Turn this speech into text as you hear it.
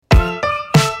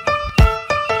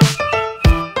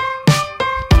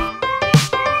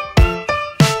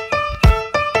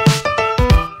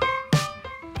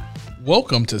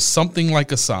Welcome to Something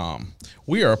Like a Psalm.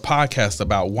 We are a podcast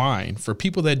about wine for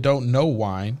people that don't know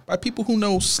wine by people who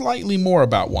know slightly more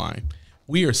about wine.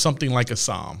 We are Something Like a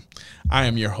Psalm. I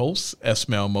am your host,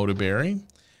 Esmail Modaberry,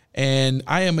 and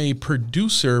I am a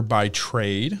producer by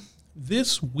trade.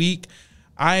 This week,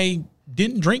 I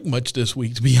didn't drink much this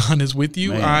week, to be honest with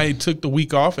you. Man. I took the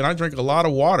week off and I drank a lot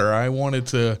of water. I wanted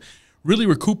to really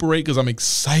recuperate because I'm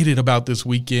excited about this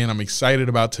weekend. I'm excited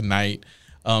about tonight.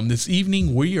 This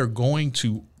evening, we are going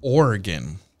to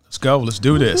Oregon. Let's go. Let's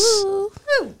do this.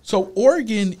 So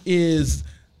Oregon is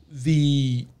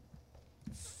the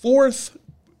fourth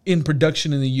in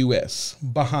production in the U.S.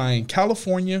 behind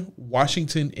California,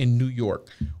 Washington, and New York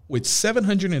with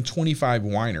 725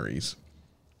 wineries.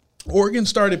 Oregon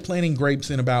started planting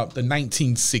grapes in about the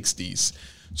 1960s.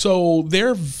 So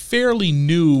they're fairly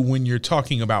new when you're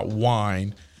talking about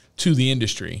wine to the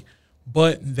industry.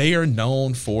 But they are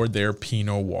known for their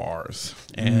Pinot Noirs.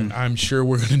 And I'm sure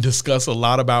we're going to discuss a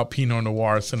lot about Pinot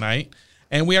Noirs tonight.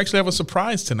 And we actually have a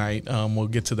surprise tonight. We'll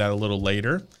get to that a little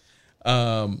later.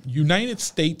 United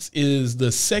States is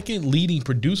the second leading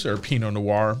producer of Pinot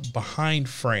Noir behind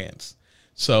France.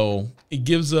 So it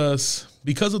gives us,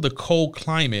 because of the cold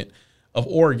climate of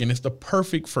Oregon, it's the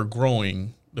perfect for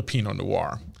growing the Pinot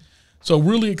Noir. So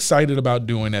really excited about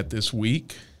doing that this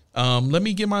week. Let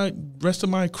me get my rest of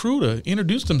my crew to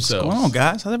introduce themselves. What's going on,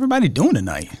 guys? How's everybody doing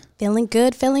tonight? Feeling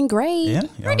good, feeling great. Yeah,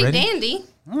 Pretty ready? dandy.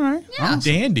 All right. Yeah.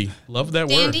 Dandy. Love that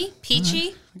word. Dandy,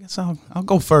 peachy. I guess I'll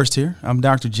go first here. I'm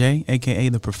Dr. J, a.k.a.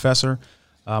 the professor.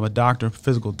 I'm a doctor of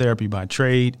physical therapy by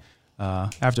trade.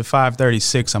 After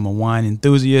 536, I'm a wine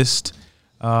enthusiast.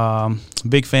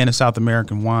 Big fan of South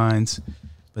American wines.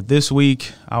 But this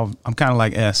week, I'm kind of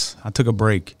like S. I took a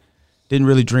break. Didn't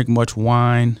really drink much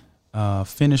wine.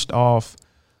 Finished off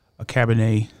a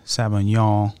Cabernet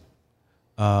Sauvignon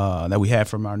that we had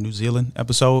from our New Zealand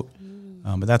episode,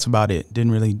 but that's about it.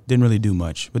 Didn't really do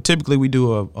much. But typically we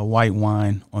do a white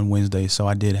wine on Wednesday, so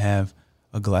I did have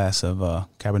a glass of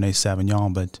Cabernet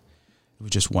Sauvignon, but it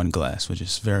was just one glass, which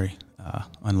is very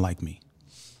unlike me.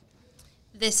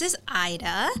 This is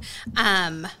Ida.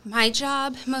 My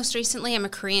job most recently, I'm a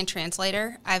Korean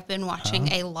translator. I've been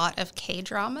watching a lot of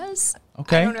K-dramas.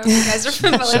 Okay. I don't know if you guys are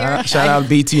familiar. Shout out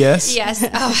BTS. Yes. Oh,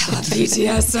 I love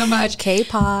BTS so much.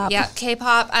 K-pop. Yeah,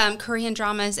 K-pop, Korean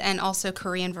dramas, and also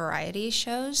Korean variety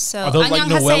shows. So, Are those like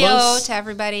novellas? Annyeonghaseyo to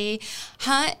everybody.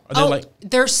 Huh? Are they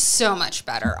they're so much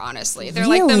better, honestly. They're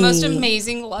like the most Really?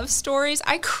 amazing love stories.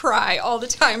 I cry all the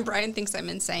time. Brian thinks I'm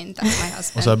insane. That's my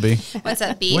husband. What's up, B? What's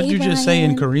up, B? What did you just say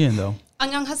in Korean though?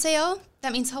 Annyeonghaseyo.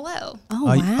 That means hello. Oh,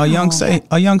 wow. A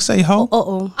young say ho.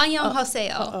 Uh-oh.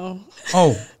 Annyeonghaseyo.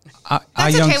 Oh.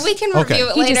 That's okay. We can review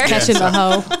it He later. just catching the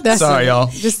hoe. That's Sorry, it. y'all.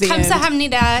 Just the end.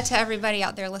 Kamsahamnida to everybody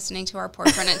out there listening to our poor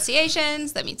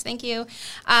pronunciations. That means thank you.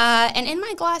 And in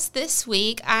my glass this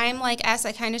week, I'm like as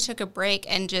I kind of took a break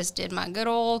and just did my good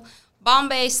old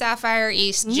Bombay Sapphire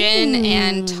East gin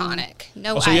and tonic.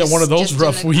 No ice. So you had one of those just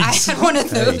rough in the- weeks. I had one of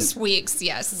those weeks,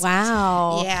 yes.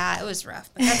 Wow. Yeah, it was rough,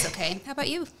 but that's okay. How about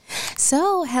you?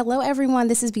 So, hello everyone.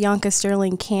 This is Bianca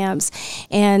Sterling Camps,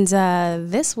 and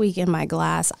this week in my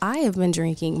glass, I have been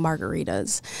drinking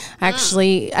margaritas.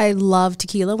 Actually, I love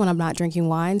tequila when I'm not drinking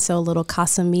wine, so a little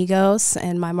Casamigos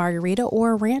and my margarita,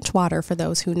 or ranch water for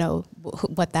those who know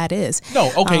what that is.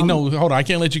 No, okay, no, hold on. I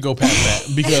can't let you go past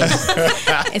that because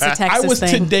It's a Texas I was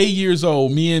thing. today years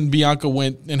old. Me and Bianca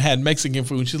went and had Mexican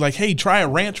food. She's like, hey, try a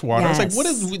ranch water. I was like, what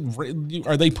is,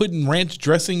 are they putting ranch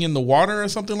dressing in the water or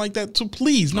something like that? So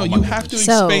please, no, you have to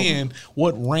So- expand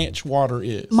what ranch water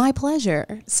is. My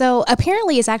pleasure. So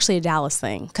apparently it's actually a Dallas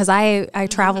thing because I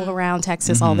travel around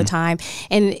Texas all the time.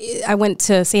 And I went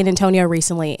to San Antonio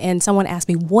recently and someone asked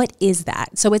me, what is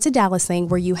that? So it's a Dallas thing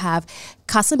where you have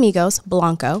Casamigos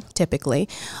Blanco, typically.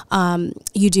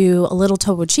 You do a little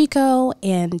Topo Chico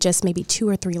and just maybe 2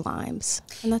 or 3 limes.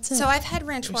 And that's it. So I've had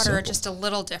ranch water just a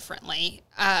little differently.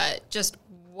 Just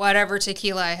whatever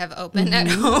tequila I have open at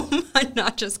home,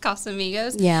 not just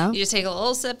Casamigos. Yeah. You just take a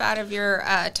little sip out of your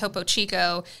Topo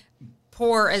Chico,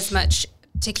 pour as much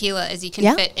tequila as you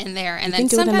can fit in there, and You then can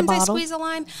do it in the sometimes I bottle. squeeze a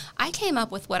lime. I came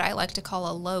up with what I like to call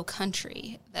a low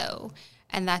country, though,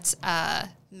 and that's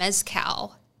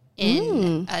mezcal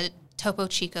in a Topo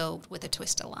Chico with a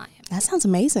twist of lime. that sounds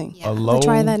amazing. Yeah. I'll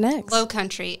try that next. Low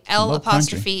country, L Low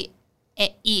apostrophe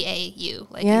EAU,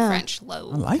 like Yeah. in French,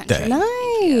 low I like country. that.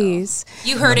 Nice.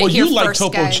 You heard it Well, here you like first,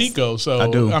 Topo guys. Chico, so I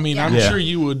do. I mean, I'm Yeah. sure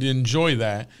you would enjoy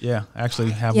that. Yeah, I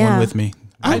actually have Yeah. one with me.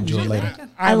 I'll enjoy it later.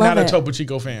 I'm love not a it. Topo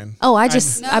Chico fan. Oh, I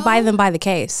buy them by the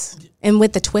case. And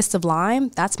with the twist of lime,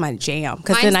 that's my jam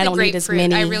because then I don't need as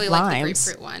many I really like the limes.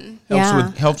 grapefruit one.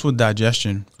 Helps with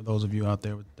digestion for those of you out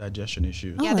there with digestion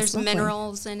issues. Yeah, there's lovely.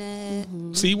 minerals in it.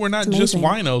 See, we're not just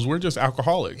amazing. winos; we're just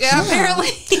alcoholics. Yeah, apparently.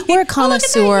 We're a Oh,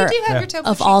 connoisseur look at that. You do have your Topo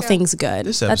of all Chico. things good.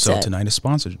 This That's episode it. tonight is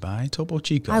sponsored by Topo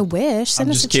Chico. I wish. Send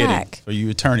I'm us just a kidding. check. For you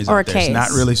attorneys Or out a there, it's not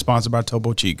case. really sponsored by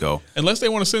Topo Chico. Unless they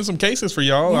want to send some cases for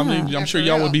y'all, I mean, Yeah. I'm Yeah, sure for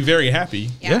y'all real. would be very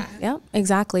happy. Yeah. Yep,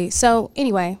 exactly. So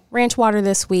anyway, ranch water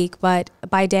this week, but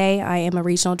by day I am a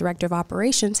regional director of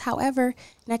operations. However,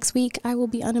 next week I will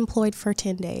be unemployed for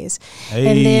 10 days and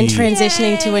then Hey.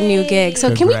 transitioning to a new gig.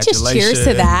 So can we just cheers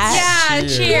to that? Yeah,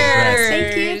 Cheers. cheers.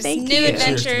 Thank you, thank New you.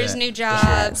 adventures, Cheers to that. new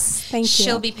jobs. Thank you.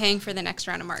 She'll be paying for the next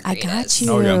round of I margaritas. got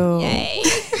you. Oh, yeah.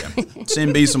 Yay.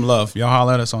 Send B some love. Y'all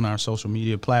holler at us on our social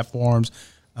media platforms.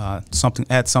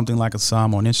 Something like a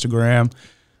Psalm on Instagram.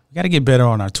 We got to get better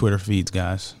on our Twitter feeds,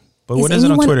 guys. But what is it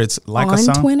on anyone Twitter? It's like a on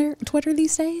Psalm. Twitter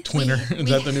these days? Twinner, is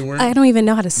that the new word? I don't even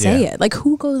know how to say Yeah. it. Like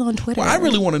who goes on Twitter? Well, I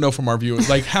really want to know from our viewers,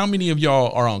 like how many of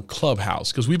y'all are on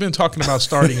Clubhouse? Because we've been talking about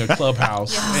starting a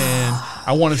Clubhouse, and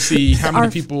I want to see how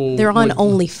many people. They're on would-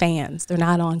 OnlyFans. They're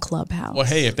not on Clubhouse. Well,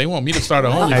 hey, if they want me to start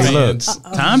a Hey, look,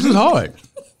 OnlyFans, times is hard.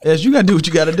 Yes, you got to do what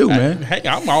you got to do, man. hey,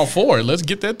 I'm all for it. Let's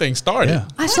get that thing started. Yeah.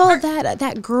 I saw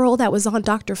that girl that was on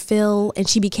Dr. Phil and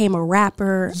she became a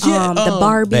rapper. Yeah, the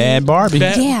Barbie. Bad Barbie.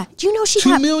 Bad- Yeah. Do you know she $2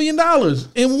 got? million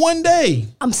in one day.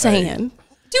 I'm saying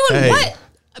Doing Hey. what?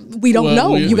 we don't Well,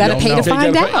 know. we You got to don't pay know. to They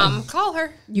find gotta pay. out. Call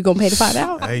her. You gonna pay to find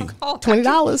out? Hey, Call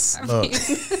 $20. look.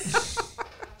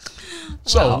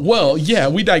 So, well, yeah,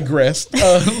 we digress.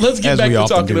 Let's get As back we to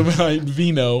often talking do. about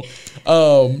vino.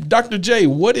 Dr. J,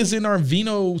 what is in our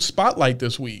vino spotlight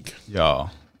this week?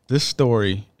 Y'all, this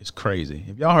story is crazy.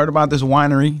 Have y'all heard about this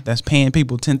winery that's paying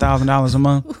people $10,000 a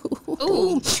month?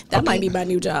 Ooh. That might be my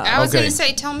new job. I was Okay. going to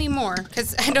say, tell me more,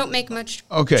 because I don't make much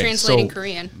Okay, translating so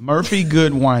Korean. Murphy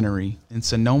Good Winery in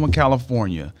Sonoma,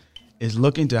 California is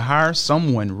looking to hire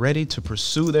someone ready to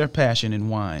pursue their passion in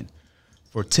wine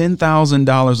for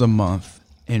 $10,000 a month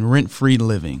and rent-free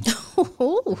living.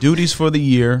 Duties for the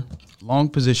year, long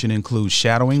position includes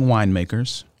shadowing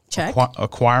winemakers, Check.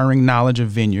 acquiring knowledge of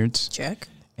vineyards, Check.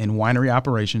 and winery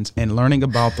operations, and learning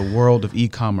about the world of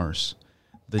e-commerce.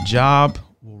 The job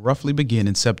will roughly begin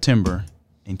in September,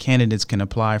 and candidates can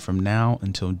apply from now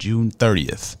until June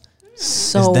 30th.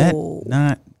 So Is that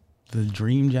not the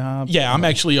dream job? Yeah, I'm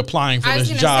actually applying for I was this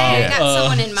going to job. say, I got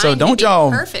someone in mind. So who'd don't be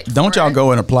y'all perfect don't for y'all it.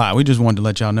 go and apply. We just wanted to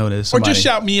let y'all know this. Or just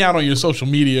shout me out on your social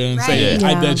media and say Right.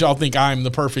 Yeah. that y'all think I'm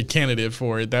the perfect candidate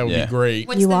for it. That would Yeah. be great.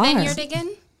 What's You the are. vineyard again?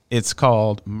 It's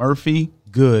called Murphy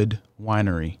Good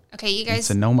Winery Okay, you in guys.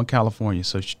 Sonoma, California.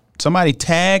 So somebody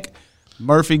tag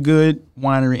Murphy Good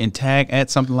Winery and tag at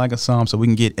something like a Psalm so we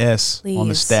can get S on the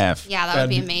Please. staff. Yeah, that would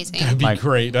be amazing. That'd be Like-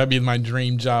 great. That'd be my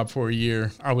dream job for a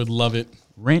year. I would love it.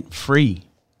 Rent free.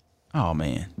 Oh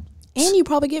man. and you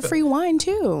probably get free wine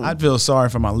too. I'd feel sorry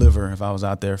for my liver if I was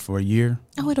out there for a year.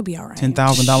 Oh, it'll be all right.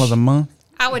 $10,000 a month.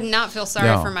 I would not feel sorry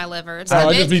Yo. for my liver. It's I'd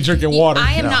a just bit- be drinking water.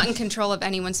 I am No. not in control of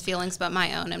anyone's feelings but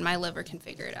my own, and my liver can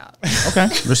figure it out. Okay,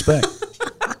 respect.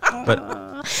 But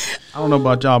I don't know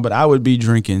about y'all, but I would be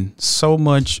drinking so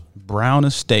much Brown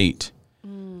Estate,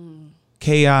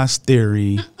 Chaos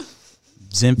Theory,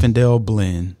 Zinfandel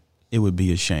blend. It would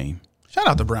be a shame. Shout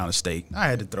out to Brown Estate. I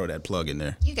had to throw that plug in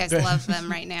there. You guys love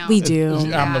them right now. We do.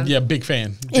 I'm a big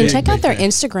fan. And Big, check out big their fan.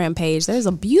 Instagram page. There's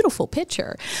a beautiful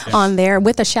picture on there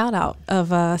with a shout out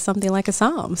of something like a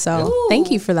psalm. So thank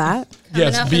you for that.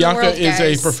 Yes, up in the Bianca world, is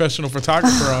guys. a professional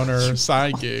photographer on her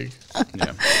side gig.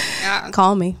 Yeah. Yeah.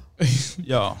 Call me.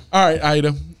 Y'all, All right,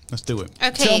 Ida, let's do it.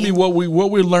 Okay. tell me what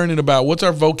we're learning about. What's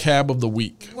our vocab of the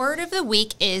week? Word of the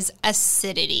week is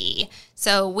acidity.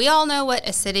 So we all know what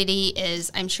acidity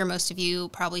is. I'm sure most of you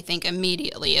probably think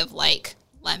immediately of like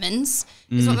lemons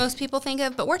is what most people think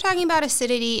of, but we're talking about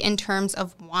acidity in terms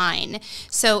of wine.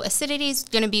 So acidity is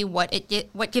going to be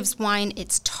what gives wine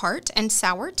its tart and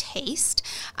sour taste.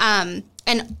 And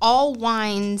all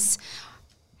wines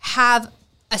have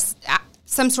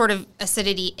some sort of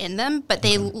acidity in them, but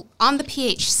they on the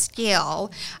pH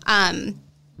scale,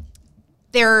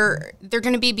 they're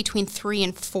going to be between 3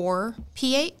 and 4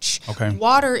 pH. Okay.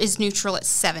 Water is neutral at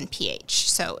 7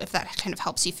 pH. So if that kind of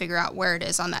helps you figure out where it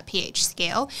is on that pH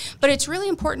scale. But it's really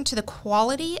important to the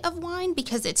quality of wine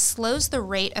because it slows the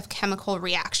rate of chemical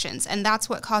reactions. And that's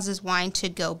what causes wine to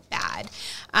go bad.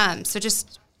 So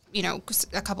just,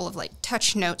 a couple of like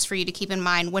touch notes for you to keep in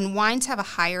mind. When wines have a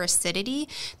higher acidity,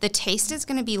 the taste is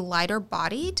going to be lighter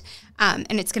bodied and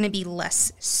it's going to be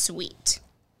less sweet.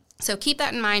 So keep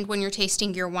that in mind when you're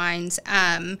tasting your wines.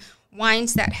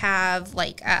 Wines that have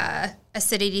like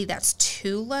acidity that's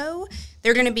too low,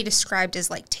 They're going to be described as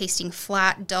like tasting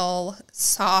flat, dull,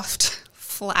 soft.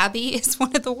 Flabby is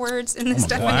one of the words in this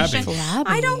definition. Flabby.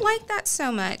 I don't like that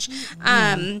so much.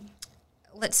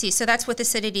 Let's see. So that's with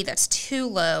acidity that's too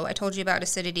low. I told you about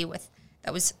acidity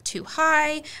that was too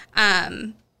high.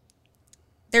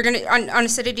 They're going to on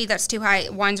acidity that's too high.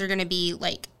 Wines are going to be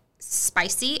like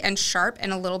spicy and sharp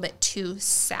and a little bit too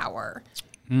sour.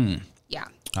 Yeah.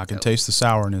 I can taste the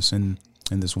sourness in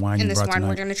this wine In you this brought wine tonight.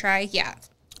 we're going to try. Yeah.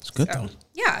 It's good So, though.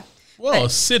 yeah. Well,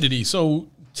 acidity. So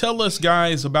tell us,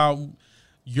 guys, about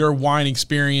your wine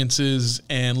experiences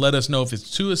and let us know if it's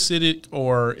too acidic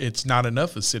or it's not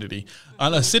enough acidity.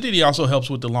 Acidity also helps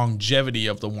with the longevity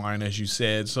of the wine, as you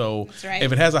said. So right.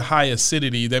 if it has a high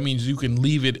acidity, that means you can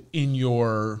leave it in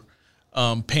your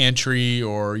pantry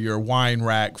or your wine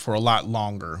rack for a lot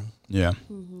longer. Yeah.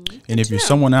 And if you're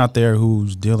someone out there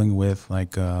who's dealing with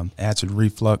like acid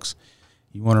reflux,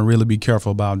 you want to really be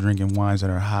careful about drinking wines that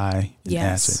are high in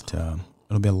Yes. acid.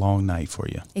 It'll be a long night for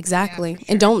you. Exactly. Yeah, for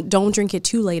And don't drink it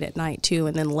too late at night too,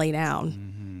 and then lay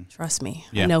down. Trust me,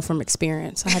 Yeah. I know from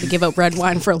experience. I had to give up red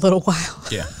wine for a little while.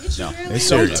 Yeah. No, really?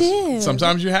 it's I serious. did.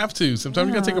 Sometimes you have to. Sometimes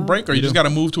you got to take a break or you just got to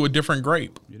move to a different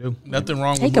grape. You do. Nothing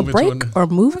wrong Take with a moving break to or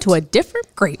move to a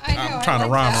different grape. I know, I'm trying I to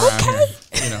like rhyme that. around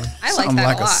here. You know. I like I'm that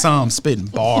like a a lot. psalm spitting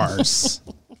bars.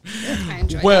 I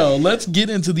enjoy Well, let's get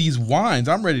into these wines.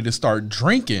 I'm ready to start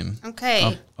drinking. that.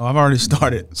 Okay. Oh, I've already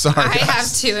started. Sorry, I guys.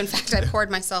 have to. In fact, I poured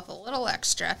myself a little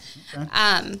extra.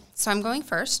 So I'm going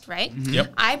first, right?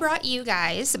 Yep. I brought you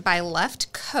guys by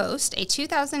Left Coast a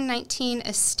 2019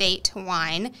 estate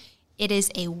wine. It is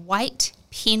a white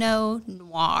Pinot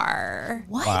Noir.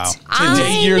 What? Wow.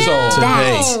 Today, 8 years old.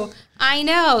 Today. I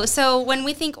know. So when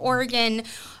we think Oregon,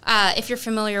 if you're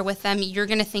familiar with them, you're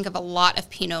going to think of a lot of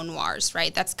Pinot Noirs,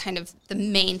 right? That's kind of the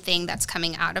main thing that's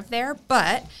coming out of there.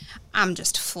 But I'm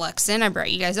just flexing. I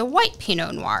brought you guys a white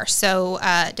Pinot Noir. So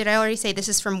did I already say this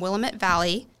is from Willamette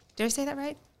Valley? Did I say that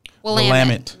right?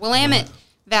 Willamette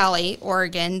Valley,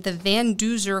 Oregon, the Van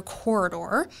Duzer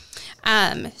corridor.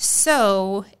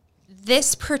 So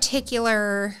this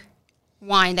particular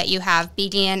wine that you have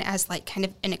began as like kind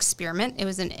of an experiment. It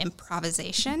was an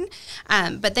improvisation,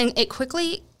 but then it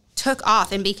quickly took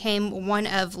off and became one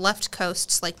of Left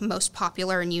Coast's like most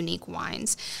popular and unique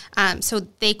wines. So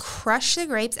they crush the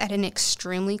grapes at an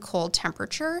extremely cold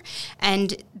temperature,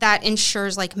 and that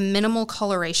ensures like minimal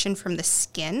coloration from the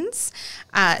skins.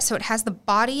 So it has the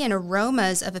body and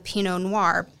aromas of a Pinot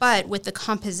Noir, but with the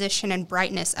composition and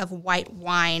brightness of white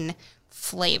wine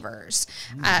flavors.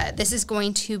 This is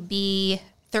going to be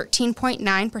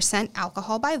 13.9%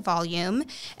 alcohol by volume,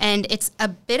 and it's a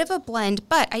bit of a blend,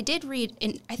 but I did read,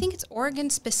 I think it's Oregon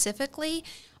specifically,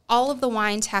 all of the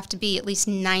wines have to be at least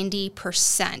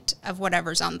 90% of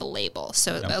whatever's on the label.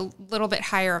 So a little bit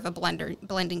higher of a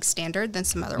blending standard than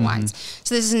some other wines.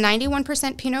 So this is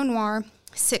 91% Pinot Noir,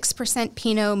 6%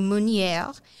 Pinot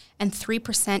Meunier, and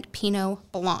 3% Pinot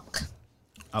Blanc.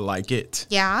 I like it.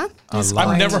 Yeah?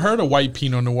 I've never heard of white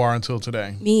Pinot Noir until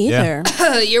today. Me either.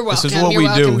 You're welcome. This is what You're we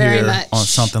welcome do very here much. on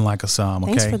something like a psalm.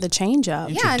 Okay. Thanks for the change up.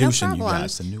 Yeah, no Introducing you problem.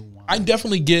 guys to new wine. I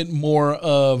definitely get more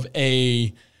of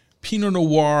a Pinot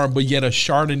Noir, but yet a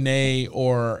Chardonnay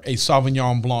or a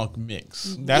Sauvignon Blanc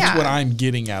mix. That's Yeah. what I'm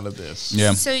getting out of this.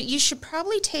 Yeah. So you should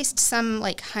probably taste some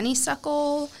like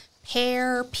honeysuckle,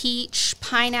 pear, peach,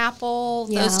 pineapple,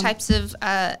 those Yeah. types of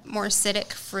more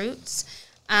acidic fruits.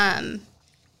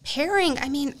 Pairing, I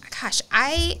mean, gosh,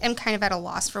 I am kind of at a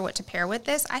loss for what to pair with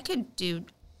this. I could do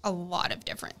a lot of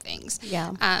different things.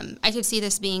 Yeah. I could see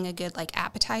this being a good like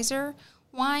appetizer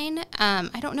wine.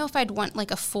 I don't know if I'd want like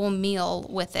a full meal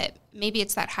with it. Maybe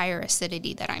it's that higher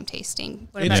acidity that I'm tasting.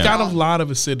 What It's about got a y'all? lot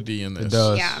of acidity in this. It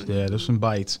does. Yeah. Yeah, there's some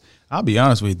bites. I'll be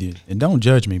honest with you, and don't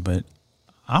judge me, but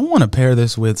I want to pair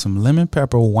this with some lemon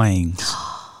pepper wings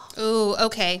Ooh,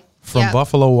 okay. from Yep.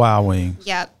 Buffalo Wild Wings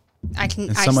Yep. I can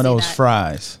and I some of see those that.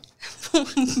 fries.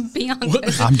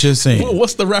 Bianca. I'm just saying.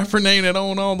 What's the rapper name that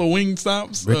own all the wing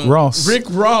stops? Rick Ross. Rick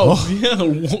Ross. Oh.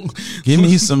 Yeah. Give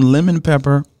me some lemon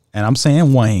pepper, and I'm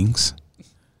saying wings,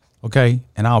 okay?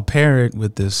 And I'll pair it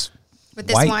with this, With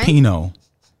this white wine? Pinot.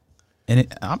 And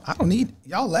I don't need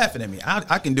y'all laughing at me.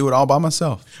 I can do it all by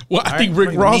myself. Well, I All think right? Rick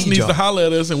I don't Ross need needs y'all. to holler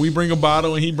at us, and we bring a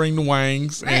bottle, and he bring the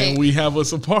wangs, Right. and we have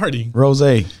us a party. Rose,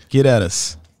 get at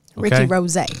us. Ricky Okay?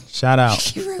 Rose. Shout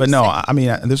out. But no, I mean,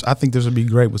 I think this would be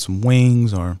great with some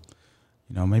wings or,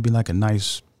 maybe like a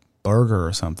nice burger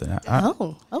or something.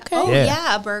 Oh, okay. Oh Yeah.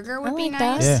 yeah, a burger would I be like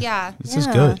that. nice. Yeah. This is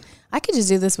good. I could just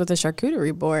do this with a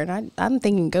charcuterie board. I'm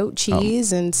thinking goat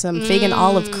cheese and some fig and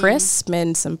olive crisp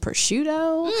and some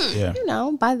prosciutto. Yeah. You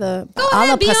know, by the Go ahead,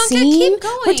 alla Bianca, piscine. keep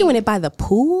going. We're doing it by the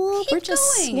pool. Keep We're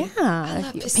just going. yeah. I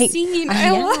love Paint- piscine.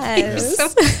 I love you Yes. so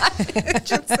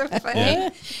much. It's so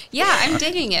funny. Yeah, I'm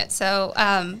digging it. So,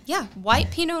 yeah, white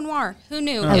Pinot Noir. Who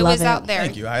knew I it love was it. out there?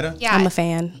 Thank you, Ida. Yeah, I'm a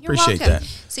fan. You're Appreciate welcome. that.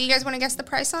 So, you guys want to guess the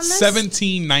price on this?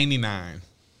 $17.99.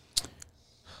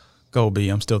 Go B.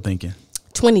 I'm still thinking.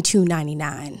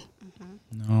 $22.99.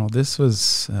 No, this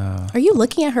was. Are you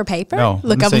looking at her paper? No,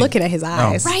 Look, I'm I'm saying- looking at his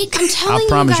eyes. Right, I'm telling I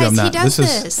promise you you, I'm guys, not. he does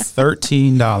This this. is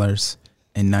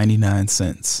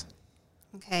 $13.99.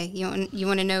 Okay, you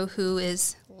want to know who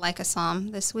is like a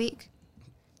Psalm this week?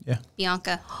 Yeah.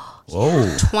 Bianca,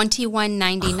 Whoa.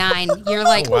 $21.99. You're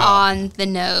like on the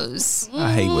nose.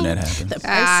 I hate when that happens. The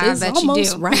Ah, I price is bet you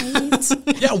almost do. right.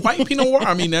 Yeah, white Pinot Noir.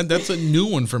 I mean, that's a new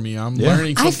one for me. I'm Yeah.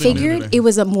 learning something I figured new today. it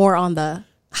was a more on the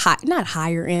high, not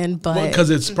higher end, but Because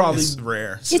it's probably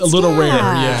Rare. a little rare.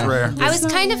 yeah. Yeah. It's rare. I was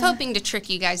kind of hoping to trick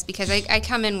you guys because I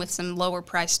come in with some lower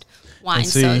priced wine. And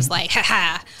So see- it's like,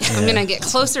 haha, I'm going to get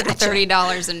closer to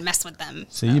 $30 and mess with them.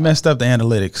 So you messed up the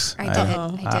analytics.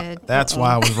 I did. That's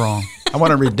why I was wrong. I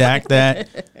want to redact that.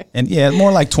 And yeah,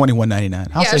 more like $21.99.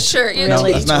 I'll Yeah, say sure. No,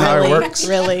 really, that's not how it works.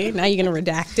 Really? Now you're going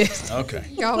to redact it. Okay.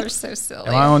 Y'all are so silly.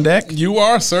 Am I on deck? You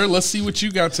are, sir. Let's see what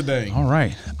you got today. All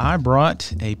right. I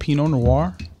brought a Pinot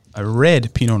Noir, a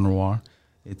red Pinot Noir.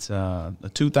 It's a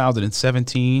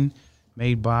 2017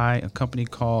 made by a company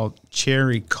called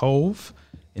Cherry Cove,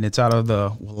 and it's out of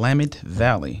the Willamette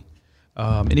Valley.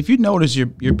 And if you notice, your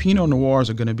Pinot Noirs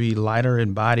are going to be lighter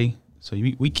in body, so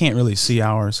we can't really see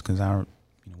ours because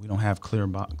we don't have clear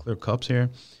cups here.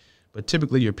 But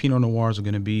typically, your Pinot Noirs are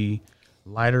going to be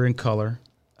lighter in color.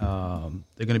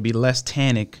 They're going to be less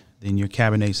tannic than your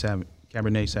Cabernet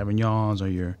Sauvignons or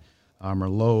your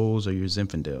Merlots or your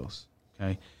Zinfandels.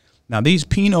 Okay. Now these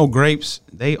Pinot grapes,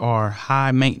 they are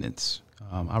high maintenance.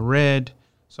 I read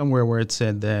somewhere where it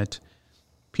said that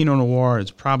Pinot Noir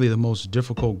is probably the most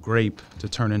difficult grape to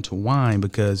turn into wine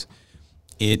because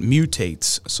it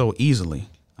mutates so easily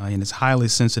and it's highly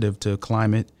sensitive to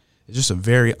climate. It's just a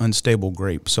very unstable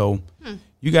grape. So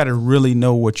you got to really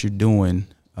know what you're doing,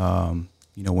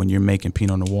 when you're making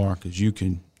Pinot Noir because you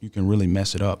can really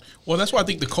mess it up. Well, that's why I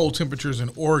think the cold temperatures in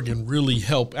Oregon really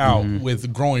help out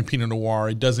with growing Pinot Noir.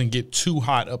 It doesn't get too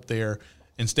hot up there.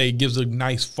 Instead, it gives a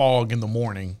nice fog in the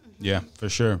morning. Yeah, for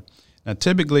sure. Now,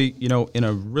 typically, in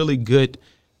a really good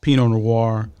Pinot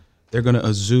Noir, they're going to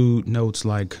exude notes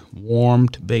like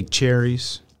warmed baked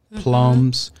cherries,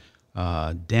 plums,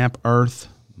 damp earth,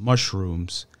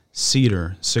 mushrooms,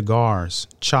 cedar, cigars,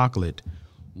 chocolate,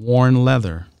 worn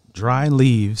leather, dry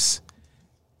leaves,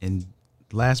 and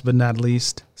last but not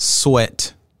least,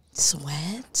 sweat.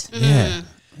 Sweat? Yeah.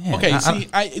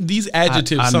 Okay, these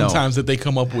adjectives I know. sometimes that they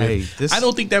come up with, Hey, this- I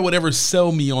don't think that would ever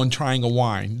sell me on trying a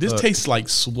wine. This tastes like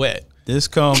sweat. This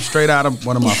comes straight out of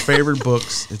one of my favorite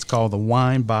books. It's called The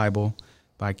Wine Bible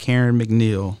by Karen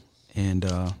McNeil. And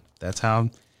that's how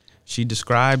she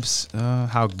describes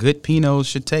how good Pinots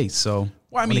should taste. So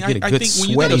Well, I I'm mean, gonna get a I good think when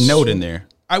you sweaty get a note s- in there.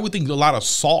 I would think a lot of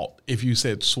salt if you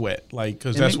said sweat,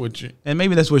 because that's what you. And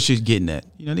maybe that's what she's getting at.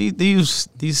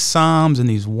 These Psalms and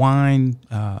these wine.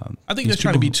 I think these they're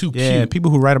trying to be people too Yeah, cute. people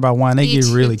who write about wine, they Be get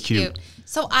too really cute.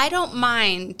 So I don't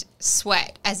mind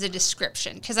sweat as a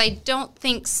description because I don't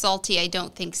think salty. I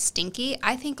don't think stinky.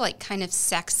 I think like kind of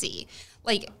sexy,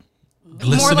 like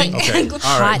more like Glistening? Okay.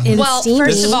 Hot and Well, steamy.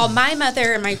 first of all, my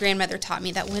mother and my grandmother taught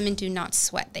me that women do not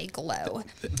sweat; they glow.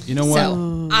 You know what?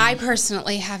 So I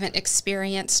personally haven't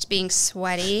experienced being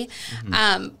sweaty,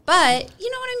 but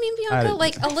you know what I mean, Bianca? I-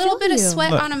 Like a little bit of you.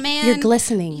 sweat Look, on a man. You're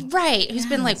glistening. Right, who's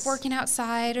been like working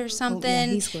outside or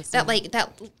something. he's glistening.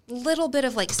 that little bit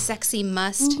of like sexy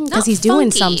must. 'cause Not he's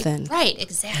doing funky. something. Right,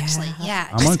 exactly. Yeah.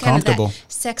 I'm just kind of that uncomfortable.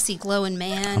 sexy glowing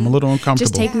man. I'm a little uncomfortable.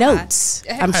 Just take notes.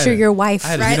 I'm Ida, sure your wife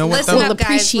Ida, right. you know what, Listen though? up, will guys.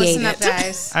 appreciate Listen up, it.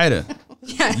 guys. Ida,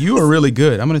 you are really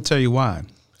good. I'm going to tell you why.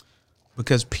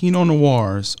 Because Pinot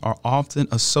Noirs are often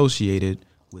associated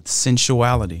with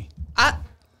sensuality.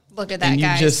 Look at that, And you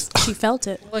guys. just She felt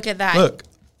it. Look at that. look.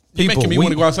 You're People, making me we-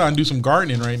 want to go outside and do some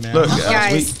gardening right now. Look,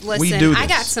 Guys, we listen. do I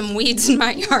got this. some weeds in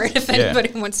my yard. If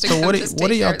anybody wants to So come, what do, just what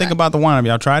do take y'all care of think that. about the wine? Have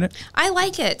y'all tried it? I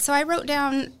like it. So I wrote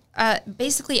down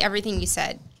basically everything you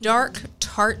said. Dark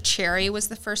tart cherry was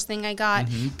the first thing I got.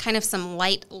 Kind of some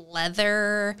light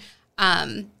leather.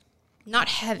 Not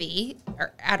heavy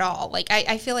at all. Like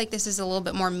I feel like this is a little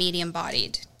bit more medium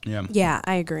bodied. Yeah. Yeah,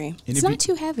 I agree. It's if not you-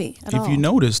 too heavy at If all. you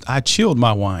noticed, I chilled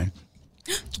my wine.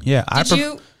 Yeah. Did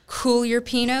you cool your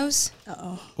Pinots?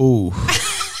 Ooh.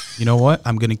 You know what?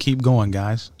 I'm going to keep going,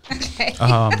 guys. Okay.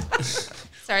 Um,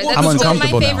 So Sorry, Well, that's I'm still my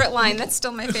uncomfortable now. favorite line. That's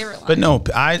still my favorite line. But no,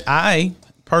 I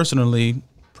personally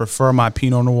prefer my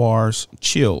Pinot Noirs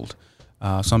chilled.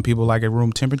 Some people like it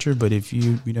room temperature, but if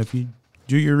you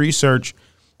do your research,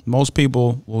 most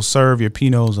people will serve your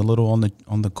Pinots a little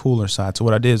on the cooler side. So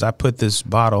what I did is I put this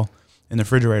bottle in the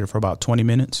refrigerator for about 20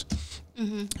 minutes,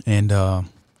 and I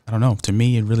don't know. To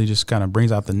me, it really just kind of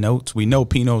brings out the notes. We know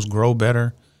Pinots grow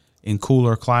better in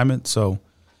cooler climates, so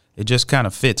it just kind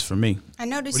of fits for me. I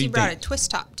noticed What do you you brought think? a twist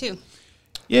top too.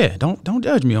 Yeah, don't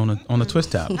judge me on the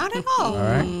twist top. Not at all. All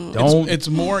right, don't. It's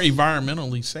more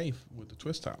environmentally safe with the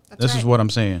twist top. This is what I'm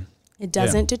saying. It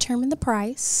doesn't determine the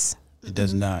price. It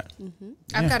does not.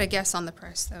 I've got a guess on the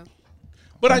price though.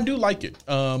 But I do like it.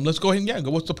 Let's go ahead and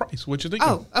go. What's the price? What you thinking?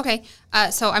 Oh, okay.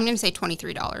 So I'm going to say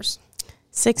 $23.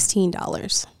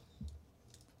 $16.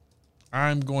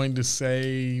 I'm going to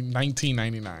say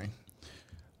 $19.99.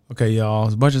 Okay, y'all.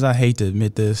 As much as I hate to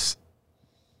admit this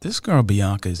girl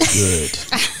Bianca is good.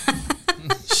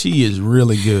 She is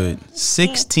really good.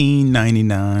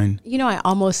 $16.99. You know, I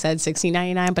almost said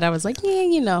 $16.99, but I was like,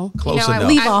 yeah, Close I, enough.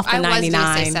 Leave off the I was going to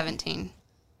 99. say 17.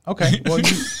 Okay. Well,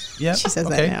 yeah. She says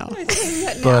okay.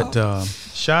 that now. But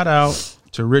shout out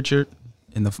to Richard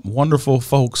and the wonderful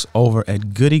folks over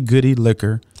at Goody Goody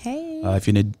Liquor. Hey. If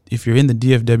you're in the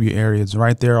DFW area, it's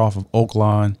right there off of Oak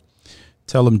Lawn.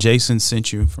 Tell them Jason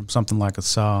sent you from Something Like a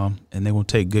Psalm, and they will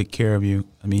take good care of you.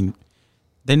 I mean,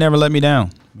 they never let me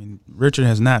down. I mean, Richard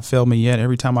has not failed me yet.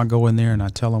 Every time I go in there and I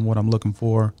tell him what I'm looking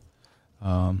for,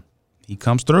 he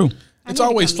comes through. It's need to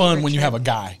always come meet fun when you Richard. have a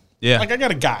guy. Yeah. Like I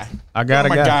got a guy. I got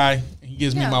my a guy. guy. He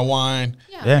gives me Yeah. my wine.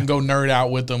 Yeah. Yeah. And go nerd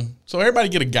out with them. So everybody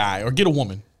get a guy or get a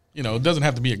woman. You know, it doesn't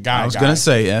have to be a guy. I was going to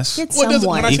say, yes. Get Well, it doesn't-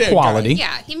 someone. when I say a guy, Equality.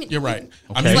 Yeah. You're right.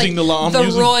 I'm Okay. using the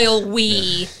royal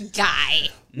we guy.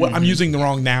 Well, I'm using the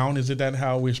wrong noun. Is it that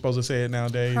how we're supposed to say it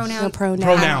nowadays? Pronoun. No pronoun.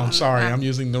 Pronoun. Sorry, I'm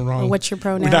using the wrong. What's your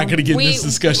pronoun? We're not going to get in this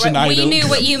discussion we item. knew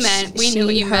what you meant. We knew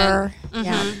what you meant.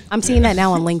 Yeah. I'm seeing that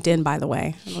now on LinkedIn, by the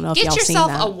way. I don't know if Get y'all seen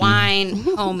yourself that. a wine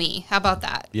homie. How about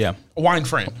that? Yeah, A wine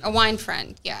friend. A wine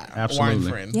friend. Yeah. A absolutely. wine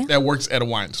friend Yeah. that works at a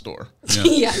wine store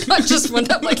Yeah. Not just one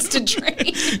that likes to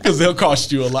drink. because they'll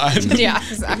cost you a lot. Yeah,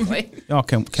 exactly. Y'all,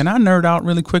 can I nerd out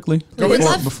really quickly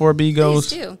ahead. before B goes?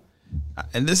 Please do.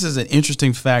 And this is an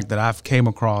interesting fact that I've came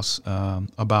across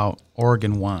about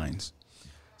Oregon wines.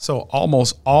 So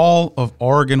almost all of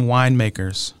Oregon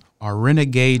winemakers are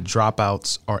renegade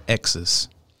dropouts or exes.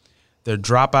 They're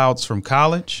dropouts from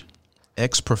college,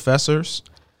 ex-professors,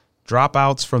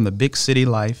 dropouts from the big city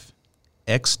life,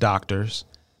 ex-doctors,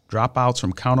 dropouts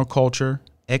from counterculture,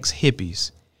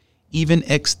 ex-hippies, even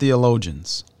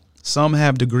ex-theologians. Some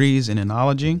have degrees in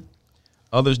enology,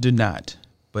 others do not,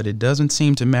 but it doesn't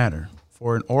seem to matter.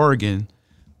 For in Oregon,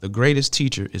 the greatest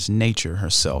teacher is nature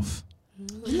herself.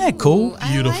 Isn't that cool?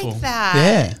 I Beautiful. like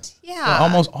that. Yeah. So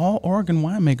almost all Oregon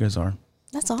winemakers are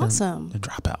That's awesome. the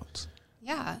dropouts.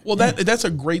 Yeah. Well, that's a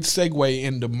great segue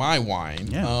into my wine,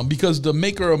 Yeah. because the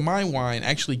maker of my wine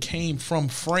actually came from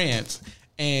France,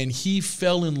 and he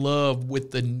fell in love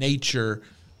with the nature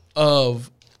of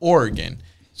Oregon.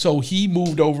 So he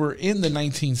moved over in the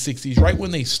 1960s, right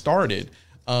when they started.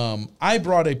 I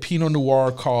brought a Pinot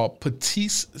Noir called Petit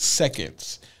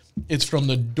Seconds. It's from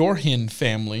the Dorhin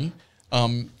family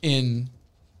in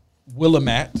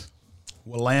Willamette.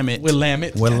 Willamette.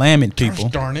 Willamette. Willamette Gosh people.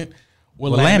 darn it.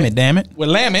 Willamette, damn it.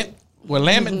 Willamette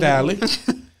Valley.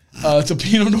 It's a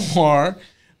Pinot Noir,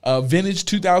 vintage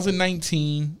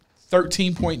 2019,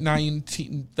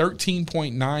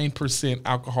 13.9%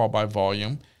 alcohol by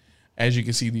volume. As you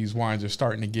can see, these wines are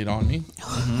starting to get on me.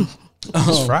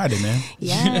 It's Friday, man.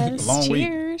 Yes. Long week.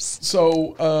 Cheers.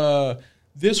 So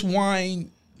this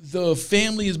wine, the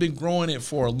family has been growing it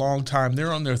for a long time.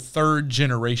 They're on their third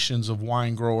generations of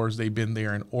wine growers. They've been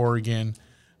there in Oregon.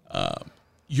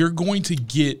 You're going to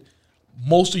get,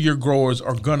 most of your growers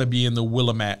are going to be in the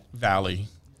Willamette Valley.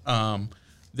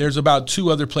 There's about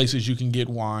 2 other places you can get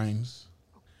wines.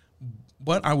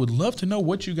 But I would love to know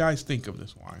what you guys think of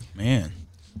this wine. Man.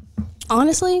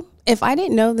 Honestly, if I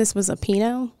didn't know this was a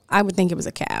Pinot, I would think it was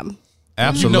a Cab.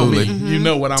 Absolutely. You know me. You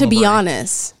know what I'm To be about.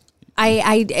 honest,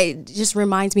 it just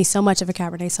reminds me so much of a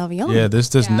Cabernet Sauvignon. Yeah, this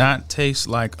does Yeah. not taste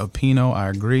like a Pinot. I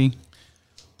agree.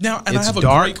 Now, and I It's have a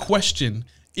dark. great question.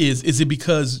 Is it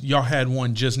because y'all had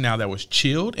one just now that was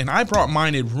chilled? And I brought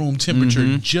mine at room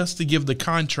temperature just to give the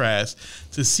contrast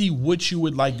to see which you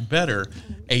would like better,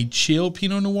 a chilled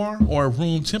Pinot Noir or a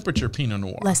room temperature Pinot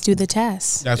Noir. Let's do the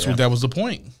test. That was the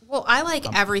point. Well, I like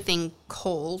everything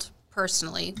cold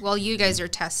personally. While you guys are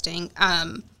testing,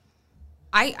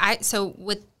 so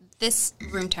with this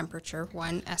room temperature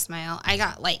one Esmail, I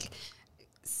got like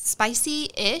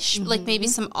spicy-ish, like maybe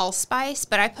some allspice,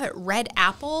 but I put red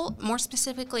apple, more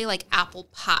specifically like apple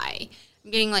pie.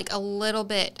 I'm getting like a little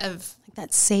bit of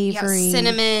That savory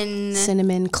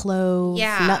cinnamon, clove,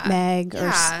 nutmeg,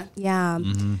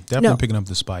 Definitely picking up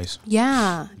the spice.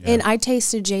 Yeah. And I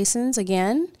tasted Jason's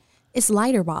again. It's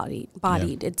lighter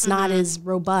bodied. It's not as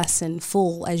robust and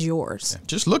full as yours. Yeah.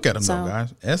 Just look at them though,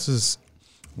 guys. S's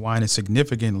wine is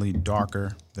significantly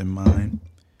darker than mine.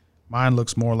 Mine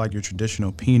looks more like your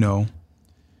traditional Pinot.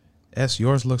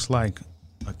 Yours looks like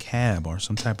a Cab or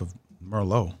some type of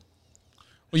Merlot.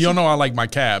 Well, y'all know I like my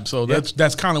Cab, so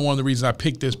that's kind of one of the reasons I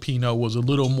picked this Pinot. Was a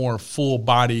little more full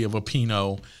body of a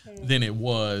Pinot than it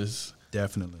was.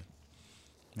 Definitely.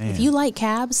 Man. If you like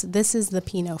Cabs, this is the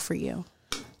Pinot for you.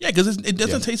 Yeah, because it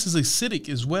doesn't taste as acidic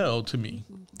as well to me.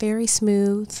 Very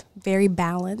smooth, very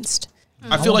balanced.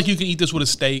 I feel like you can eat this with a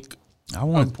steak. I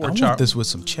want this with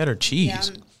some cheddar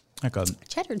cheese. Like a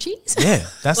cheddar cheese. Yeah,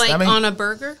 that's like on a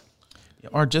burger,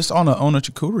 or just on a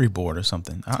charcuterie board or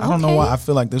something. I don't know why I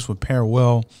feel like this would pair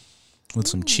well with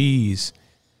some cheese.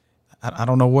 I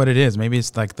don't know what it is. Maybe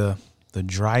it's like the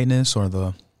dryness or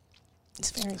the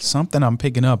something I'm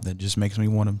picking up that just makes me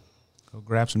want to go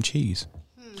grab some cheese.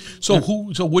 So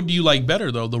what do you like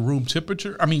better though? The room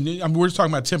temperature? I mean, we're just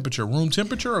talking about temperature. Room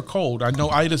temperature or cold? I know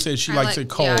Ida said she likes it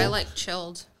cold. Yeah, I like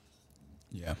chilled.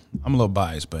 Yeah, I'm a little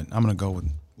biased, but I'm gonna go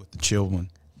with the chilled one.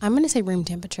 I'm gonna say room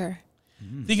temperature.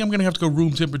 I think I'm gonna have to go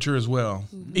room temperature as well.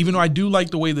 Even though I do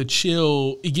like the way the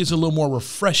chill, it gets a little more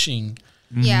refreshing.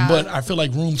 Yeah, but I feel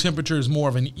like room temperature is more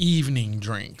of an evening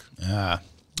drink. I'll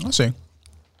see.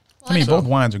 Well, I mean, both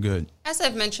wines are good. As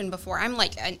I've mentioned before, I'm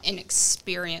like an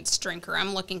inexperienced drinker.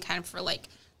 I'm looking kind of for like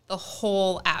the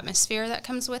whole atmosphere that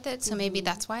comes with it. So maybe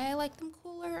that's why I like them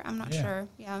cooler. I'm not sure.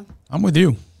 Yeah. I'm with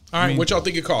you. All right, what y'all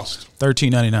think it costs?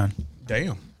 $13.99.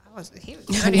 Damn. He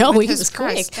was I ready know with he his was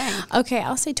quick. price. Okay,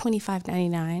 I'll say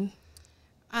 $25.99.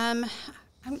 Can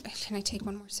I take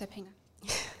one more sip? Hang on.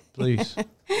 Please.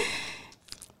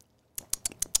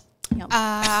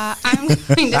 I'm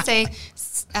going to say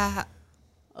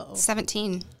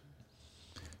 17.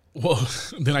 Well,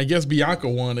 then I guess Bianca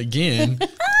won again.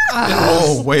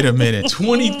 Oh, wait a minute.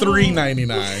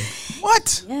 $23.99.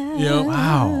 What? Yeah.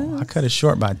 Wow. I cut it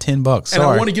short by $10. Sorry.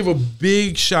 And I want to give a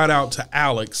big shout out to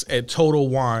Alex at Total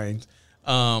Wine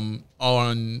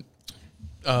on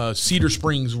Cedar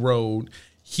Springs Road.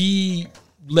 He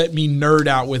let me nerd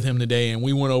out with him today, and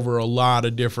we went over a lot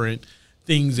of different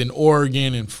things in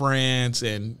Oregon and France,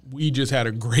 and we just had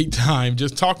a great time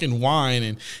just talking wine,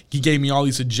 and he gave me all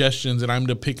these suggestions, and I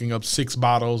ended up picking up 6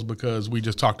 bottles because we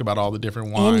just talked about all the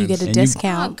different wines. And you get a Oh,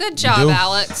 discount. good job,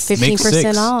 Alex.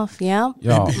 15% off. Yeah.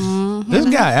 Y'all, this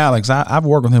guy, Alex, I've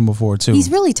worked with him before, too.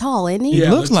 He's really tall, isn't he? He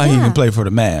looks like he can play for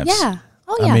the Mavs. Yeah.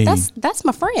 Oh, yeah. I mean, that's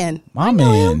my friend. My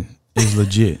man is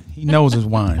legit. He knows his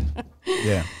wine.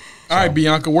 Yeah. All right,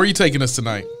 Bianca, where are you taking us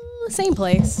tonight? Same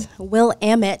place,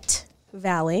 Willamette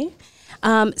Valley.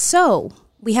 So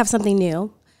we have something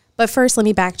new, but first let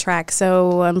me backtrack.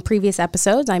 So on previous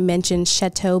episodes, I mentioned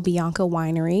Chateau Bianca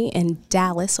Winery in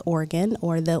Dallas, Oregon,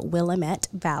 or the Willamette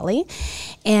Valley.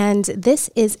 And this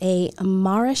is a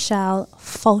Maréchal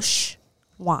Foch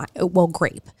wine,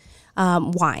 grape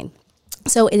wine.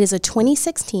 So it is a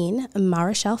 2016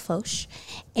 Maréchal Foch,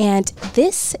 and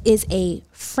this is a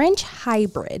French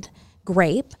hybrid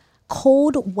grape.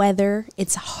 Cold weather,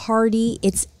 it's hardy,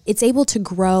 it's able to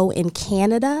grow in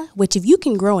Canada, which if you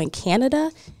can grow in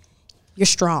Canada, you're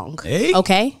strong.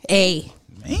 Okay?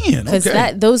 Man,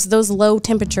 because those low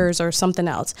temperatures are something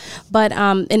else. But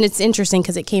and it's interesting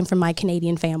because it came from my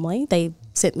Canadian family. They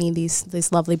sent me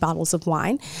these lovely bottles of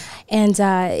wine, and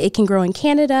it can grow in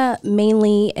Canada,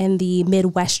 mainly in the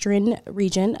Midwestern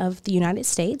region of the United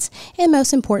States, and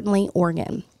most importantly,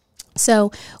 Oregon.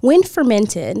 So when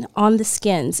fermented on the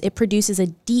skins, it produces a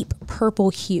deep purple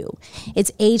hue.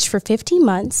 It's aged for 15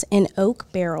 months in oak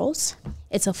barrels.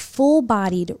 It's a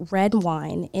full-bodied red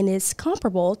wine and is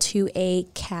comparable to a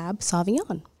Cab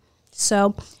Sauvignon.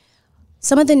 So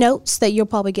some of the notes that you'll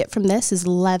probably get from this is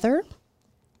leather,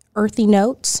 earthy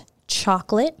notes,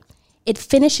 chocolate. It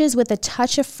finishes with a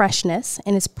touch of freshness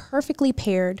and is perfectly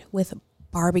paired with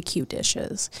barbecue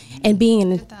dishes. And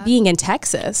being in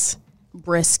Texas,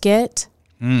 brisket,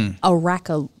 a rack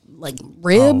of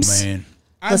ribs. Oh, man.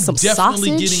 I'm some definitely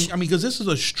sausage. getting, because this is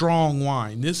a strong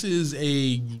wine. This is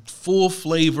a full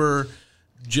flavor,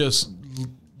 just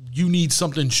you need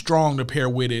something strong to pair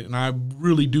with it. And I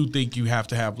really do think you have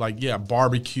to have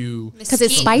barbecue. Because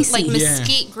it's spicy. Like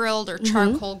mesquite grilled or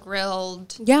charcoal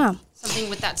grilled. Yeah. Something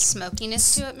with that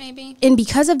smokiness to it, maybe. And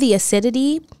because of the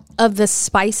acidity of the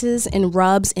spices and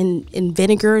rubs and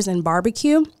vinegars and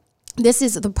barbecue, this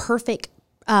is the perfect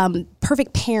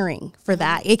perfect pairing for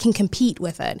that. It can compete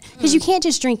with it because you can't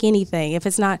just drink anything if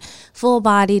it's not full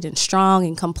bodied and strong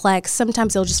and complex.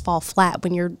 Sometimes it'll just fall flat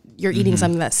when you're eating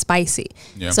something that's spicy.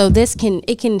 Yeah. So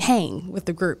it can hang with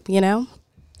the group, you know?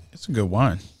 It's a good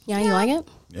wine. Yeah, you like it?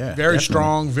 Yeah, Very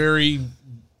definitely. strong,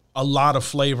 a lot of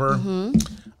flavor.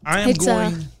 I am It's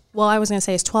going. well, I was going to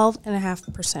say it's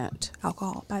 12.5%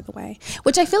 alcohol, by the way,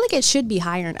 which I feel like it should be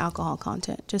higher in alcohol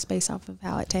content just based off of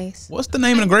how it tastes. What's the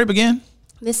name of the grape again?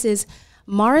 This is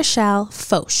Maréchal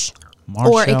Foch.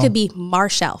 Or it Maréchal? could be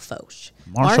Marshall Foch.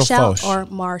 Marshall Foch. or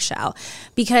Marshall.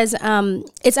 Because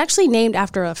it's actually named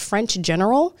after a French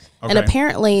general. And Okay.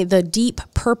 apparently the deep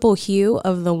purple hue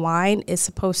of the wine is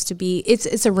supposed to be,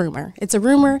 it's a rumor. It's a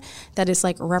rumor that is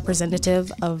like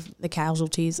representative of the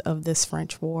casualties of this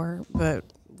French war. But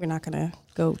we're not going to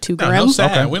go too No, grim. no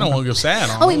sad. Okay. We don't want to go sad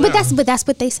on Oh, it. but that's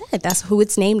what they said. That's who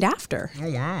it's named after.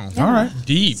 Oh, wow. All right.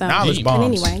 Deep. So- Knowledge deep. bombs.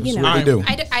 And anyway, you That's know. what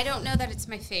we do. I don't know that it's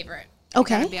my favorite. I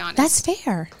Okay, gotta be honest. that's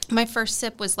fair. My first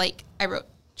sip was like, I wrote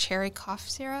cherry cough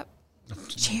syrup.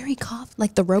 Cherry cough,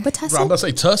 like the I'm Robitussin. about to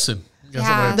say Tussin. You got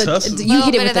Yeah. somebody Tussin? You Little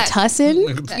hit it bit with of the that-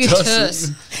 tussin.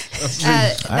 Tuss.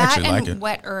 That actually and like it.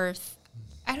 Wet Earth.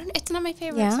 It's not my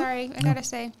favorite. Yeah? Sorry, I gotta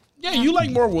say. Yeah, you like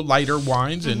more lighter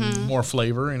wines and more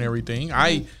flavor and everything.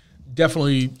 I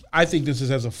think this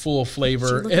has a full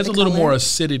flavor. look It has at a the little color? more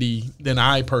acidity than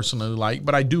I personally like,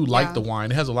 but I do like Yeah. the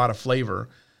wine. It has a lot of flavor.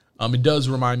 It does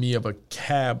remind me of a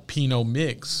Cab Pinot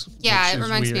mix. Yeah, which it is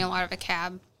reminds me weird. a lot of a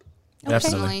cab.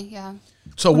 Definitely. Personally, yeah.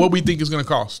 So what we think is going to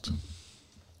cost?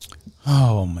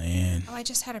 Oh man, Oh, I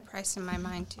just had a price in my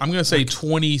mind too. I'm going to say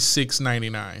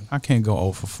 $26.99. I can't go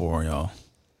 0 for 4, y'all.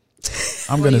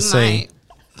 I'm Well, gonna you say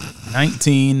might.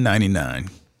 $19.99.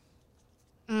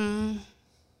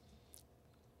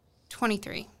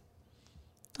 23.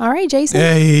 All right, Jason.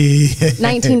 Hey,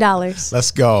 $19.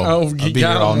 let's go. Oh, I'll you be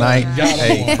got here all him. night. You got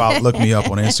him. Hey, look me up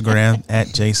on Instagram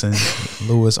at Jason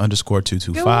Lewis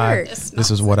 _225. Good work. This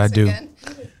is what I do.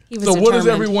 He was So what does determined.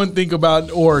 everyone think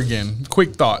about Oregon?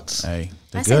 Quick thoughts. Hey,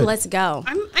 they're I said, good. let's go.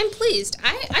 I'm pleased.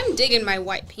 I'm digging my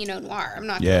white Pinot Noir. I'm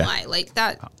not Yeah. gonna lie. Like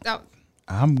that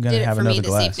I'm gonna did it have for me another this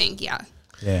glass. evening. Yeah.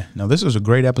 Yeah. No, this was a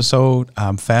great episode.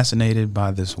 I'm fascinated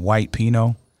by this white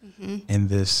Pinot and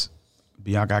this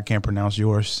Bianca. I can't pronounce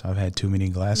yours. I've had too many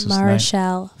glasses tonight.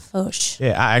 Maréchal Foch.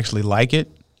 Yeah, I actually like it.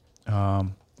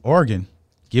 Oregon,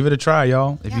 give it a try,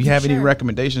 y'all. If Yeah, you for have any sure.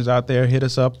 recommendations out there, hit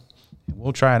us up. And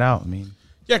we'll try it out. I mean,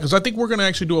 Yeah, because I think we're going to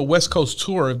actually do a West Coast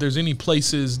tour. If there's any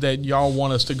places that y'all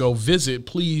want us to go visit,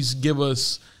 please give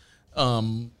us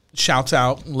shouts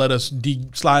out. Let us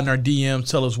slide in our DMs.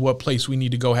 Tell us what place we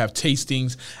need to go have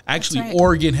tastings. Actually, right.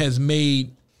 Oregon has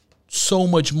made so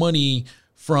much money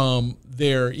from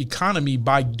their economy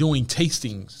by doing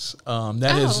tastings.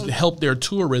 That has helped their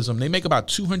tourism. They make about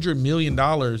 $200 million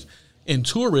in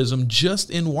tourism just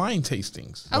in wine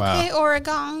tastings. Okay,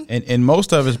 Oregon. and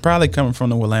most of it's probably coming from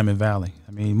the Willamette Valley.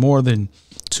 I mean, more than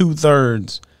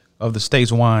 2/3 of the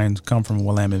state's wines come from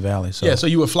Willamette Valley. So Yeah, so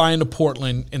you would fly into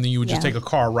Portland and then you would just Yeah. take a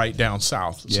car right down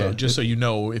south. So Yeah. just so you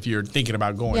know, if you're thinking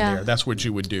about going Yeah. there, that's what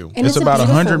you would do. And it's a about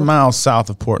beautiful- 100 miles south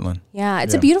of Portland. Yeah,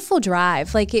 it's Yeah. a beautiful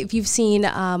drive. Like if you've seen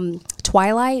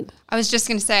Twilight, I was just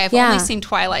gonna say I've Yeah. only seen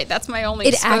Twilight. That's my only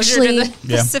It exposure actually- to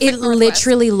the Yeah. Pacific it Northwest.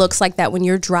 literally looks like that when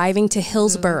you're driving to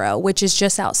Hillsborough, which is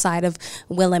just outside of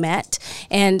Willamette,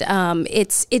 and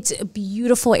it's a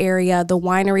beautiful area. The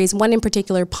wineries, one in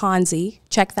particular, Ponzi.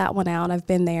 Check that one out. I've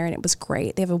been there and it was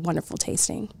great. They have a wonderful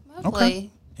tasting.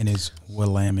 Lovely. And it's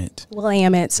Willamette.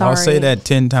 Willamette, sorry. I'll say that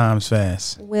 10 times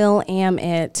fast.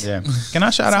 Willamette. Yeah. Can I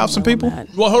shout out some people?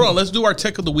 Willamette. Well, hold on. Let's do our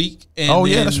tech of the week. And Oh,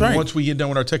 yeah, then that's right. Once we get done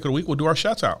with our tech of the week, we'll do our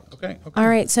shouts out. Okay. All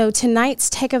right, so tonight's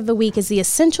Tech of the Week is the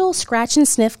Essential Scratch and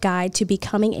Sniff Guide to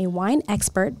Becoming a Wine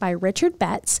Expert by Richard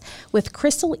Betts with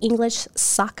Crystal English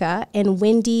Saka and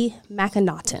Wendy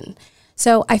McAnaughton.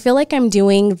 So I feel like I'm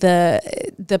doing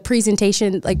the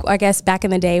presentation, like I guess back in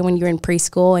the day when you were in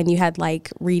preschool and you had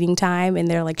like reading time and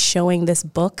they're like showing this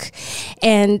book.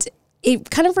 And it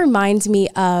kind of reminds me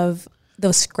of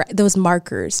those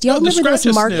markers. Do y'all Oh, the remember those scratch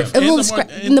and markers?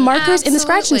 sniff. And The markers in the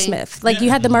scratch and Absolutely. sniff. Like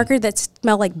you had the marker that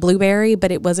smelled like blueberry,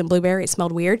 but it wasn't blueberry. It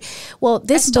smelled weird. Well, I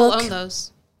this still book. own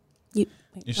those You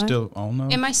You what? still own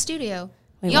those? in my studio.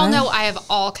 Wait, Y'all what? know I have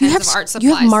all You kinds have of art supplies.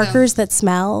 you have so- markers that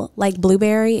smell like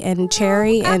blueberry and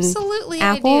cherry and Absolutely,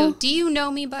 apple. I do. Do you know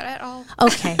me, but at all?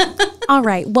 Okay, all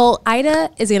right. Well,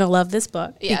 Ida is gonna love this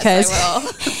book Yes, because I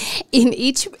will. in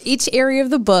each area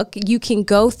of the book, you can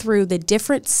go through the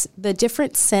different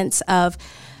scents of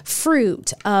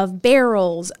fruit, of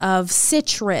barrels, of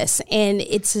citrus, and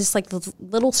it's just like the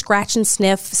little scratch and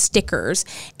sniff stickers,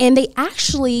 and they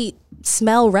actually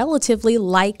smell relatively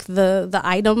like the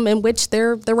item in which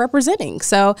they're representing.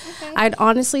 So I'd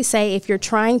honestly say if you're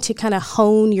trying to kind of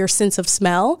hone your sense of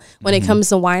smell when it comes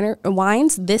to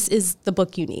wines, this is the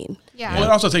book you need. Yeah. Well, it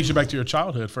also takes you back to your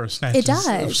childhood for a snatch. It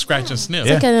does. Scratch and sniff.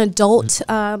 It's like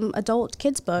an adult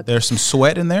kids book. There's some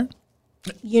sweat in there.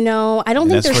 You know, I don't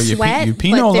And think that's there's for sweat. you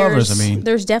Pinot but lovers, there's-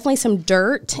 there's definitely some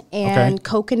dirt and Okay.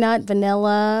 coconut,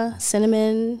 vanilla,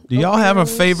 cinnamon. Do y'all have a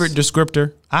favorite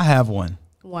descriptor? I have one.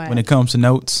 What? When it comes to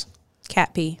notes.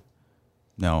 Cat pee.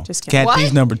 No. Just kidding. Cat pee's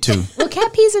What? number 2. Well,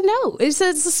 cat pee's a note. It's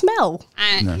a smell.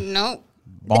 No.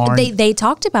 Barn. They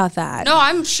talked about that. No,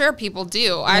 I'm sure people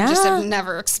do. I just Yeah. have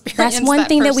never experienced That's one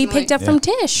thing that we personally. picked up from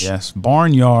Tish. Yes.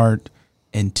 Barnyard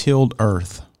and Tilled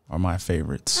Earth are my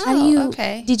favorites. How do you?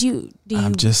 okay. Did you? Do you?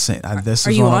 I'm just saying. This Are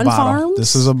is you on a on bottle. farms?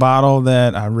 This is a bottle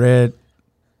that I read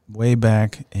way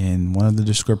back, and one of the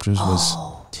descriptors was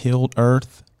Tilled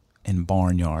Earth and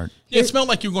Barnyard. Yeah, it smelled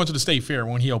like you were going to the state fair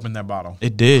when he opened that bottle.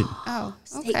 It did. Oh,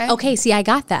 okay. Okay, see, I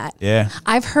got that. Yeah.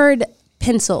 I've heard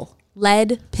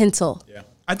lead pencil. Yeah.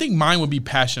 I think mine would be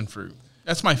passion fruit.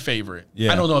 That's my favorite.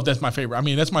 Yeah. I don't know if that's my favorite. I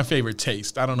mean, that's my favorite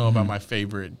taste. I don't know about my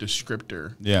favorite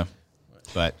descriptor. Yeah.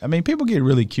 But I mean, people get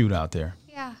really cute out there.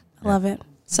 Yeah. I love it.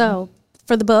 So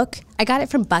for the book, I got it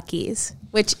from Buc-ee's,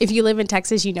 which if you live in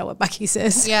Texas, you know what Buc-ee's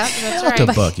is. Yeah, that's The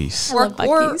right. Buc-ee's. I love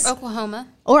Or Buc-ee's. Oklahoma.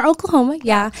 Or Oklahoma,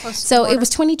 yeah. close to the So border. it was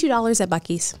 $22 at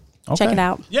Buc-ee's. Check Okay. it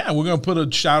out. Yeah, we're going to put a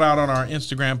shout out on our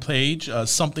Instagram page,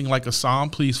 Something Like a Psalm.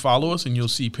 Please follow us, and you'll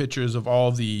see pictures of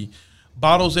all the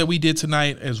bottles that we did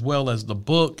tonight, as well as the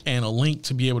book and a link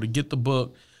to be able to get the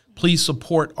book. Please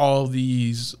support all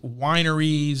these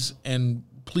wineries, and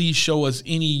please show us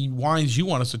any wines you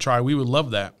want us to try. We would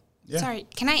love that. Sorry,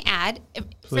 can I add? For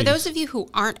Please. those of you who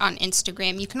aren't on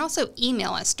Instagram, you can also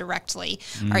email us directly.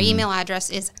 Our email address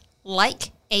is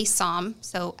likeasom,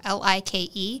 so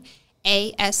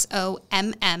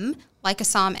LikeASOMM,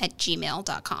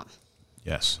 likeasom@gmail.com.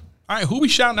 Yes. All right, who we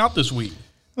shouting out this week?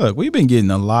 Look, we've been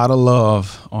getting a lot of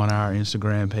love on our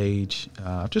Instagram page.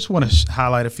 Just want to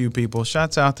highlight a few people.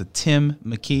 Shouts out to Tim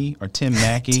McKee or Tim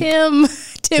Mackey. Tim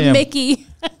Tim. Mickey.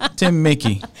 Tim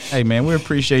Mickey. Hey, man, we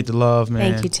appreciate the love,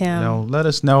 man. Thank you, Tim. You know, let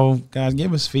us know, guys.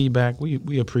 Give us feedback.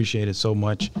 We appreciate it so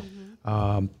much.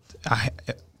 I'm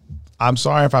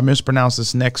sorry if I mispronounced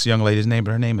this next young lady's name,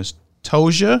 but her name is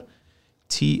Tosja,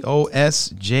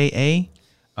 Tosja.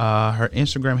 Her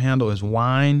Instagram handle is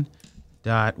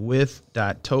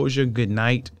wine.with.tosja. Good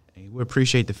night. We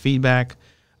appreciate the feedback.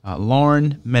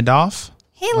 Lauren Madoff.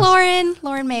 Hey, Lauren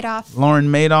Madoff. Lauren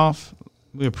Madoff.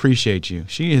 We appreciate you.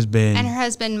 She has been. And her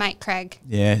husband, Mike Craig.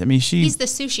 Yeah, I mean, He's the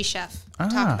sushi chef we Ah.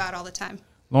 talk about all the time.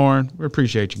 Lauren, we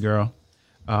appreciate you, girl.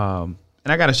 And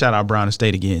I got to shout out Brown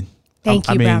Estate again. Thank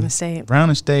you, Brown Estate. Brown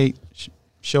Estate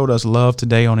showed us love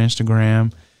today on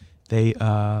Instagram. They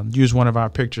used one of our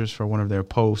pictures for one of their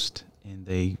posts, and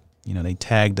they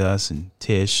tagged us and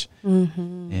Tish,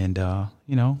 and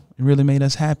it really made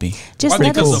us happy. Just Why?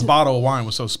 let Because us the bottle of wine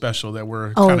was so special that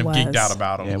we're Oh, kind it of geeked was. out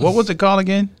about them. Yeah, what was it called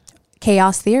again?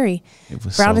 Chaos Theory. It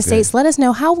was Brown so Estates, good. let us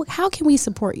know how can we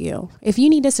support you? If you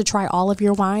need us to try all of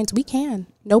your wines, we can.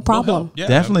 No problem. Yeah.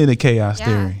 Definitely the Chaos Yeah.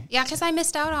 Theory. Yeah, because I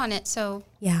missed out on it. So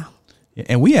Yeah. Yeah,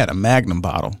 and we had a Magnum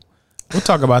bottle. We'll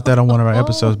talk about that on one of our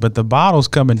episodes. But the bottles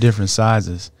come in different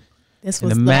sizes. This And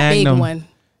was the the Magnum, big one.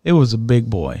 It was a big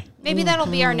boy. maybe that'll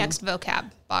be our next vocab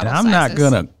And bottle I'm not sizes.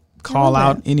 gonna call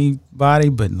love out anybody,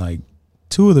 but like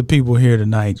 2 of the people here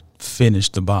tonight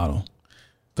finished the bottle.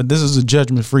 But this is a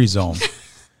judgment-free zone.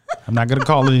 I'm not gonna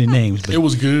call any names, but It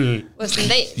was good. Listen,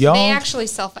 they Y'all- actually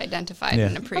self-identified Yeah.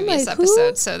 in a previous like, who?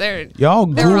 episode, so they're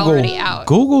y'all already out.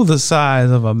 Google the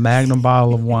size of a Magnum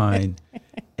bottle of wine,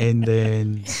 and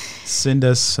then send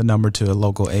us a number to a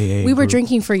local AA. We were group.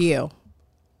 drinking for you.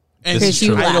 And Because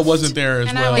you Ida left. wasn't there as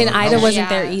And I well. was- And Ida Oh, wasn't yeah.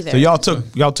 there either. So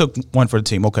y'all took one for the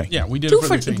team. Okay. Yeah, we did two it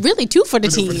for the team. two for the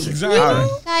team. Exactly.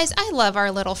 Guys, I love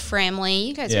our little family.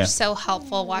 You guys Yeah. are so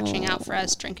helpful watching out for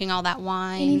us, drinking all that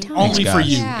wine. Only for guys.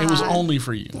 you. Yeah. It was only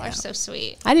for you. You're so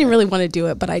sweet. I didn't really want to do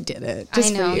it, but I did it.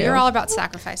 Just I know. for you. You're all about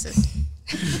sacrifices.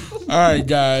 All right,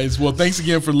 guys. Well, thanks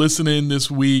again for listening this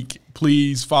week.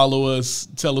 Please follow us.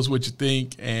 Tell us what you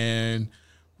think. And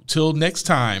till next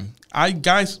time. I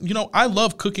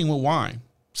love cooking with wine.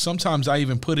 Sometimes I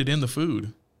even put it in the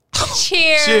food.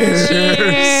 Cheers.